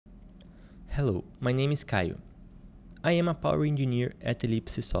Hello, my name is Caio. I am a power engineer at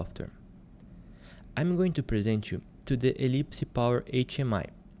Elipse Software. I'm going to present you to the Elipse Power HMI,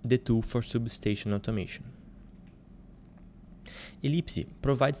 the tool for substation automation. Elipse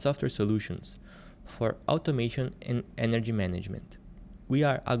provides software solutions for automation and energy management. We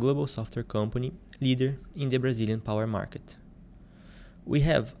are a global software company leader in the Brazilian power market. We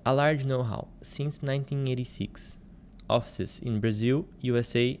have a large know-how since 1986, offices in Brazil,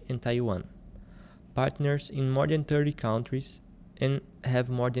 USA, and Taiwan, partners in more than 30 countries, and have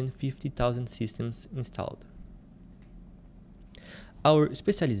more than 50,000 systems installed. Our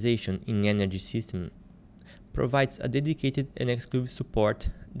specialization in energy system provides a dedicated and exclusive support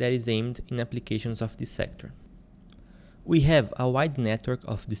that is aimed in applications of this sector. We have a wide network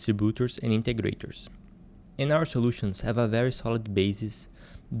of distributors and integrators, and our solutions have a very solid basis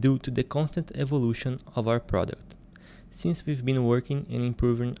due to the constant evolution of our product, since we've been working and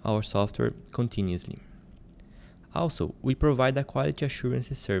improving our software continuously. Also, we provide a quality assurance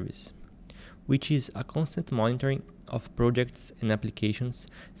service, which is a constant monitoring of projects and applications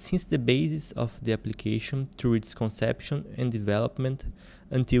since the basis of the application through its conception and development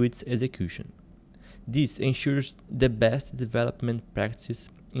until its execution. This ensures the best development practices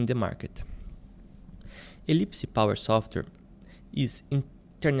in the market. Elipse Power Software is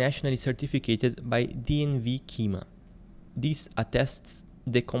internationally certificated by DNV KIMA. This attests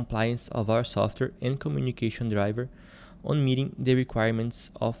the compliance of our software and communication driver on meeting the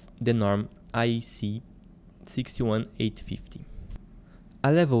requirements of the norm IEC 61850.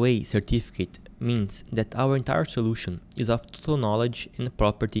 A Level A certificate means that our entire solution is of total knowledge and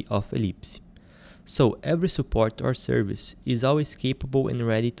property of Elipse, so every support or service is always capable and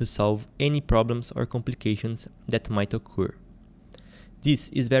ready to solve any problems or complications that might occur. This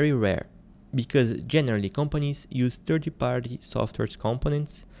is very rare, because generally companies use third-party software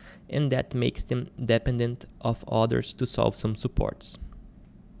components, and that makes them dependent of others to solve some supports.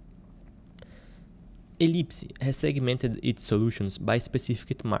 Elipse has segmented its solutions by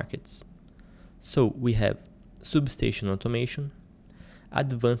specific markets. So we have substation automation,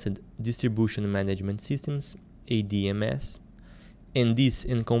 advanced distribution management systems, ADMS, and this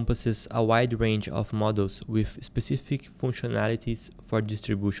encompasses a wide range of models with specific functionalities for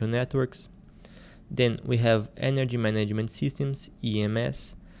distribution networks. Then we have energy management systems,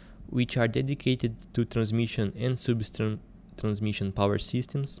 EMS, which are dedicated to transmission and transmission power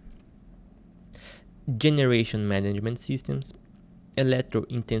systems, generation management systems,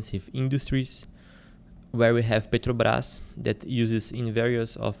 electro-intensive industries, where we have Petrobras that uses in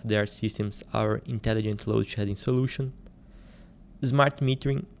various of their systems our intelligent load shedding solution, smart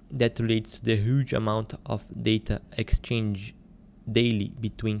metering that relates to the huge amount of data exchange daily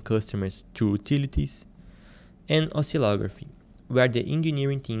between customers through utilities, and oscillography, where the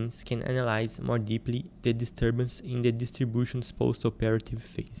engineering teams can analyze more deeply the disturbance in the distribution's post-operative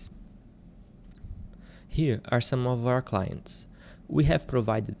phase. Here are some of our clients. We have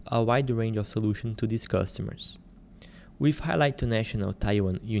provided a wide range of solutions to these customers. We've highlighted to National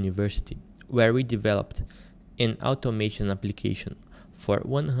Taiwan University, where we developed an automation application for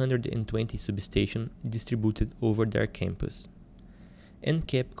 120 substations distributed over their campus, and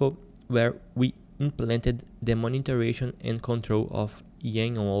KEPCO, where we implemented the monitoring and control of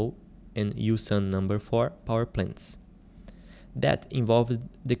Yang and Yusan No. 4 power plants. That involved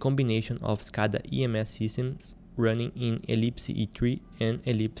the combination of SCADA EMS systems running in Elipse E3 and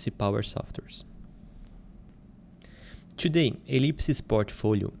Elipse Power softwares. Today, Elipse's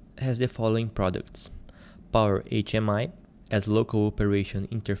portfolio has the following products: Power HMI as local operation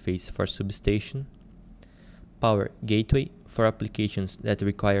interface for substation, Power Gateway for applications that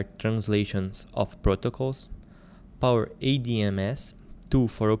require translations of protocols, Power ADMS, tool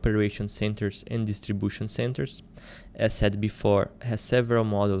for operation centers and distribution centers, as said before, has several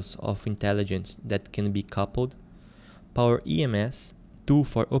models of intelligence that can be coupled, Power EMS, tool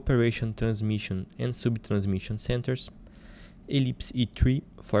for operation transmission and subtransmission centers, Elipse E3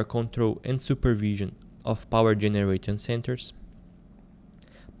 for control and supervision of power generation centers,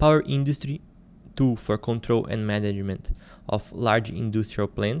 Power Industry, tool for control and management of large industrial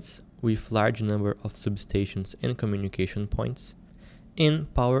plants with large number of substations and communication points,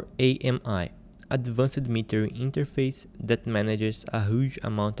 and Power AMI, advanced metering interface that manages a huge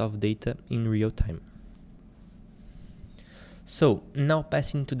amount of data in real time. So, now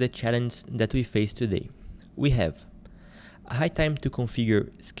passing to the challenge that we face today. We have a high time to configure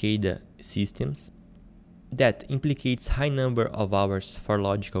SCADA systems. That implicates high number of hours for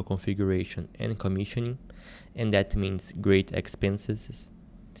logical configuration and commissioning, and that means great expenses.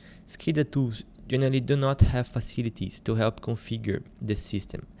 SCADA tools generally do not have facilities to help configure the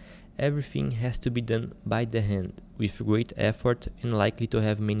system. Everything has to be done by the hand, with great effort and likely to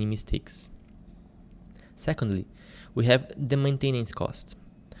have many mistakes. Secondly, we have the maintenance cost.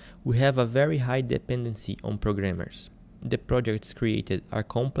 We have a very high dependency on programmers. The projects created are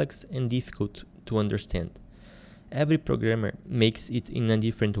complex and difficult to understand. Every programmer makes it in a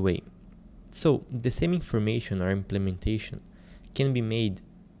different way. So, the same information or implementation can be made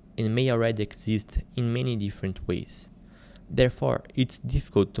and may already exist in many different ways. Therefore, it's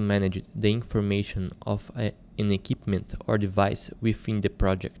difficult to manage the information of an equipment or device within the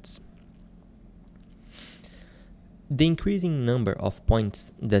projects. The increasing number of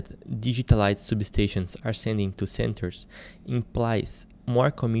points that digitalized substations are sending to centers implies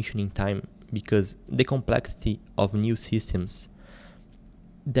more commissioning time because the complexity of new systems.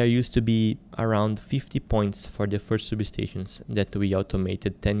 There used to be around 50 points for the first substations that we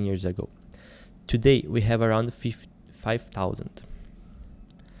automated 10 years ago. Today we have around 5,000.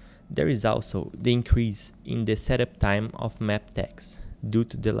 There is also the increase in the setup time of map tags due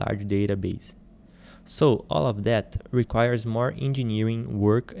to the large database. So all of that requires more engineering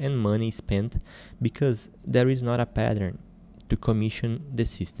work and money spent because there is not a pattern to commission the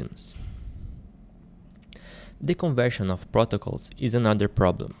systems. The conversion of protocols is another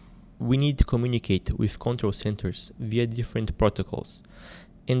problem. We need to communicate with control centers via different protocols,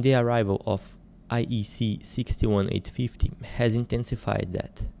 and the arrival of IEC 61850 has intensified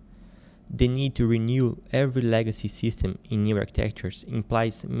that. The need to renew every legacy system in new architectures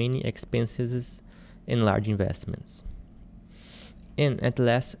implies many expenses and large investments. And at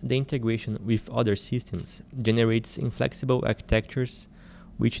last, the integration with other systems generates inflexible architectures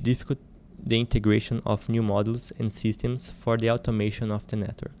which dificultate the integration of new modules and systems for the automation of the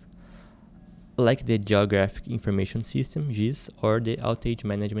network, like the Geographic Information System, GIS, or the Outage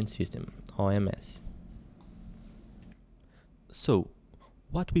Management System, OMS. So,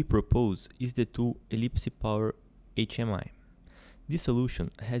 what we propose is the tool Elipse Power HMI. This solution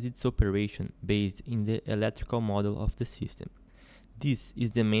has its operation based in the electrical model of the system. This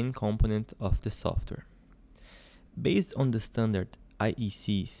is the main component of the software. Based on the standard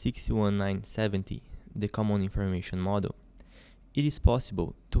IEC 61970, the Common Information Model, it is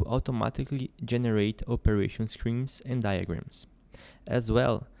possible to automatically generate operation screens and diagrams, as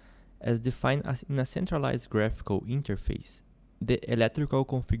well as define in a centralized graphical interface the electrical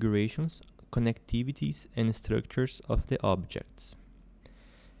configurations, connectivities, and structures of the objects.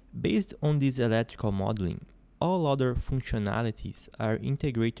 Based on this electrical modeling, all other functionalities are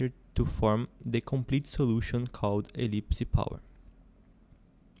integrated to form the complete solution called Elipse Power.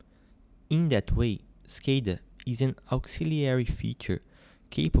 In that way, SCADA is an auxiliary feature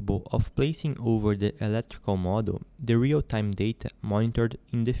capable of placing over the electrical model the real-time data monitored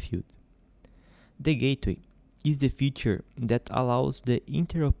in the field. The gateway is the feature that allows the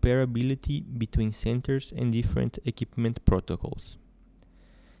interoperability between centers and different equipment protocols.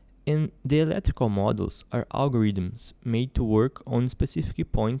 And the electrical models are algorithms made to work on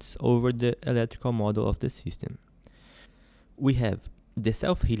specific points over the electrical model of the system. We have the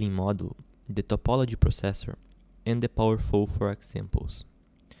self-healing module, the topology processor, and the power flow for examples.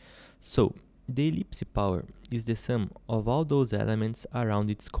 So, the Elipse Power is the sum of all those elements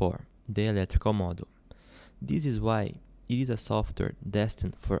around its core, the electrical model. This is why it is a software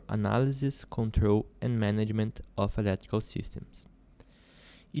destined for analysis, control, and management of electrical systems.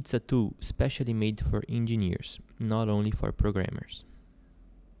 It's a tool specially made for engineers, not only for programmers.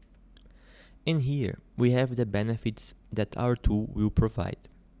 And here we have the benefits that our tool will provide.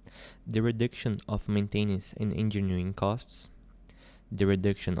 The reduction of maintenance and engineering costs, the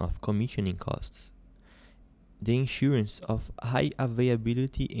reduction of commissioning costs, the insurance of high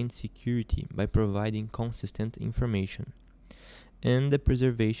availability and security by providing consistent information, and the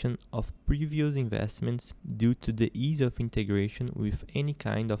preservation of previous investments due to the ease of integration with any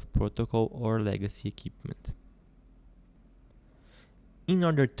kind of protocol or legacy equipment. In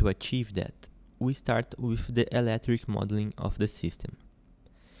order to achieve that, we start with the electric modeling of the system.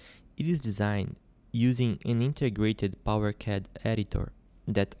 It is designed using an integrated PowerCAD editor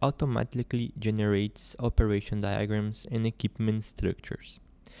that automatically generates operation diagrams and equipment structures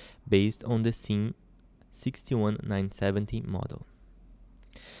based on the SIM 61970 model.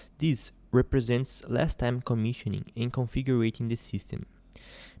 This represents less time commissioning and configuring the system,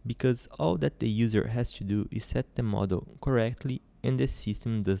 because all that the user has to do is set the model correctly and the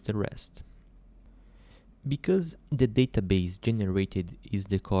system does the rest. Because the database generated is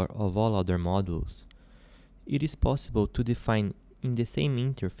the core of all other modules, it is possible to define in the same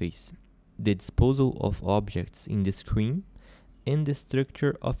interface the disposal of objects in the screen and the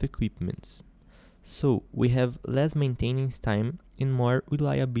structure of equipments, So we have less maintenance time and more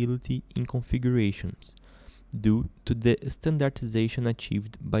reliability in configurations due to the standardization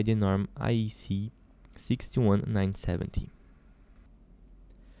achieved by the norm IEC 61970.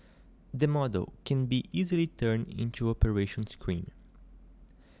 The model can be easily turned into operation screen.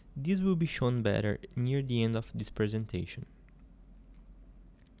 This will be shown better near the end of this presentation.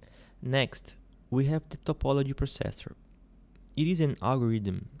 Next, we have the topology processor. It is an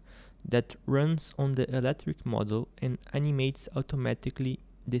algorithm that runs on the electric model and animates automatically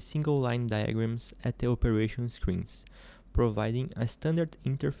the single line diagrams at the operation screens, providing a standard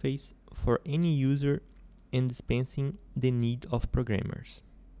interface for any user and dispensing the need of programmers.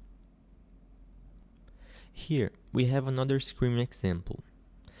 Here we have another screen example.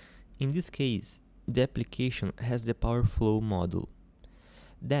 In this case, the application has the power flow module.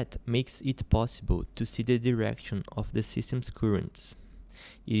 That makes it possible to see the direction of the system's currents.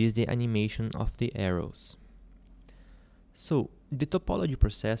 It is the animation of the arrows. So, the topology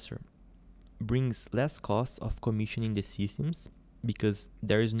processor brings less costs of commissioning the systems because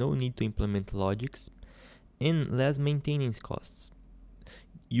there is no need to implement logics, and less maintenance costs.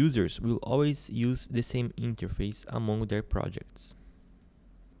 Users will always use the same interface among their projects.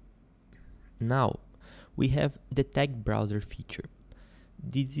 Now, we have the tag browser feature.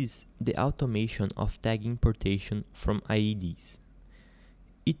 This is the automation of tag importation from IEDs.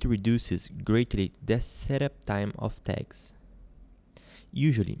 It reduces greatly the setup time of tags.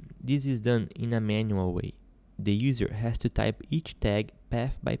 Usually, this is done in a manual way. The user has to type each tag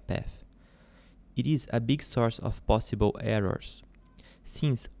path by path. It is a big source of possible errors,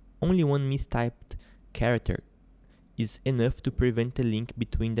 since only one mistyped character is enough to prevent the link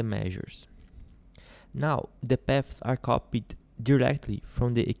between the measures. Now, the paths are copied directly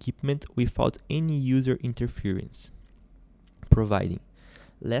from the equipment without any user interference, providing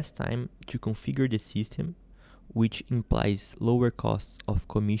less time to configure the system, which implies lower costs of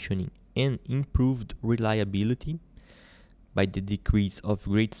commissioning and improved reliability by the decrease of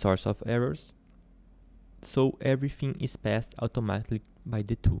great source of errors, so everything is passed automatically by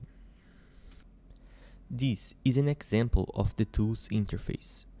the tool. This is an example of the tool's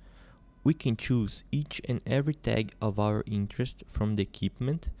interface. We can choose each and every tag of our interest from the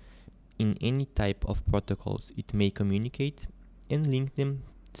equipment in any type of protocols it may communicate and link them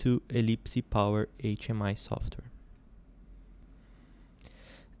to Elipse Power HMI software.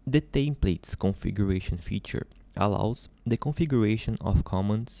 The templates configuration feature allows the configuration of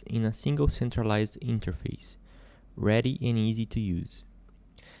commands in a single centralized interface, ready and easy to use.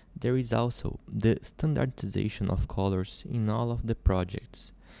 There is also the standardization of colors in all of the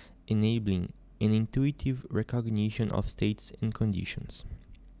projects, enabling an intuitive recognition of states and conditions.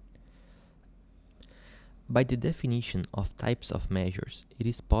 By the definition of types of measures, it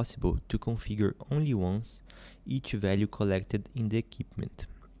is possible to configure only once each value collected in the equipment,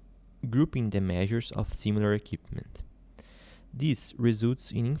 grouping the measures of similar equipment. This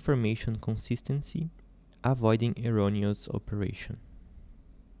results in information consistency, avoiding erroneous operation.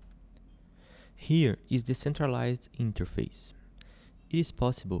 Here is the centralized interface. It is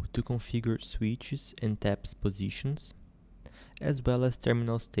possible to configure switches and taps positions, as well as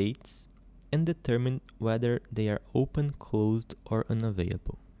terminal states, and determine whether they are open, closed, or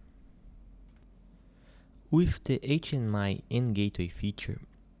unavailable. With the HMI and gateway feature,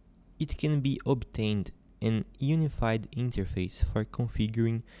 it can be obtained an unified interface for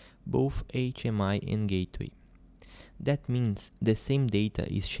configuring both HMI and gateway. That means the same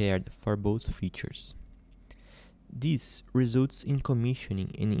data is shared for both features. This results in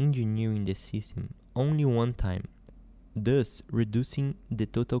commissioning and engineering the system only one time, thus reducing the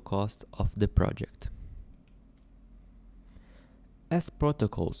total cost of the project. As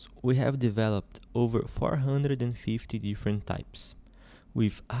protocols, we have developed over 450 different types,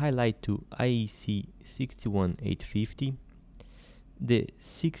 with highlight to IEC 61850, the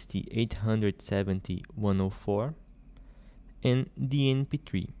 60870-104, and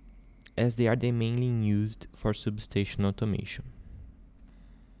DNP3, as they are the mainly used for substation automation.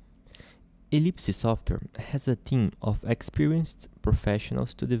 Elipse Software has a team of experienced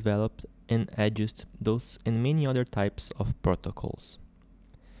professionals to develop and adjust those and many other types of protocols.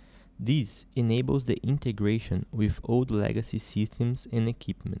 This enables the integration with old legacy systems and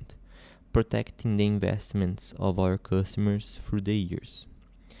equipment, protecting the investments of our customers through the years.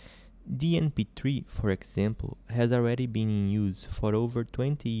 DNP3, for example, has already been in use for over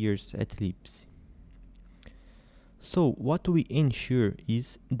 20 years at Elipse. So what we ensure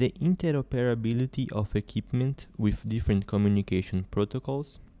is the interoperability of equipment with different communication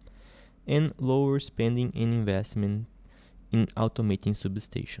protocols and lower spending and investment in automating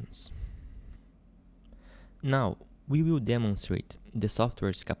substations. Now, we will demonstrate the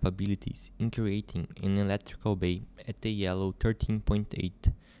software's capabilities in creating an electrical bay at the yellow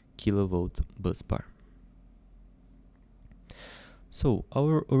 13.8 kV busbar. So,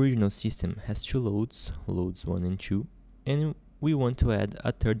 our original system has two loads, loads 1 and 2, and we want to add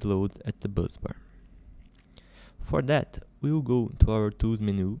a third load at the busbar. For that, we will go to our Tools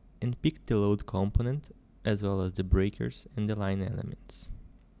menu and pick the load component, as well as the breakers and the line elements.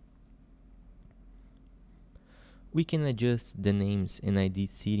 We can adjust the names and ID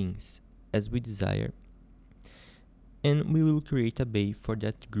settings as we desire, and we will create a bay for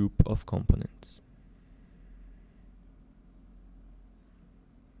that group of components.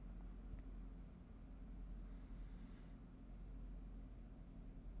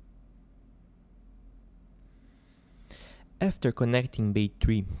 After connecting bay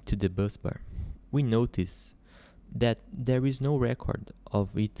 3 to the busbar, we notice that there is no record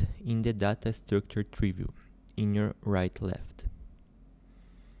of it in the data structure tree view in your right-left.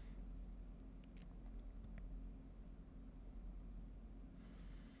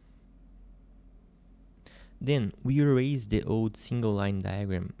 Then we erase the old single line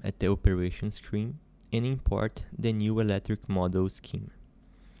diagram at the operation screen and import the new electric model scheme.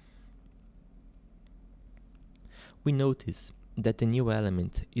 We notice that the new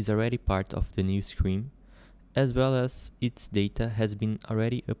element is already part of the new screen, as well as its data has been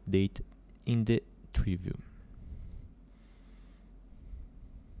already updated in the tree view.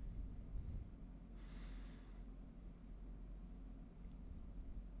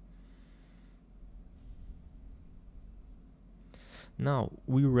 Now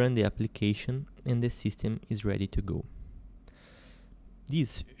we run the application and the system is ready to go.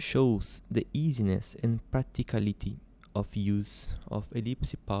 This shows the easiness and practicality of use of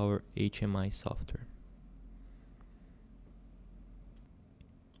Elipse Power HMI software.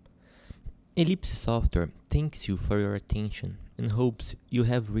 Elipse software thanks you for your attention and hopes you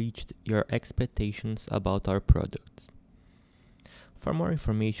have reached your expectations about our products. For more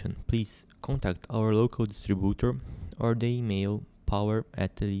information, please contact our local distributor or the email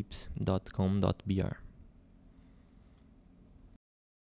power@elipse.com.br.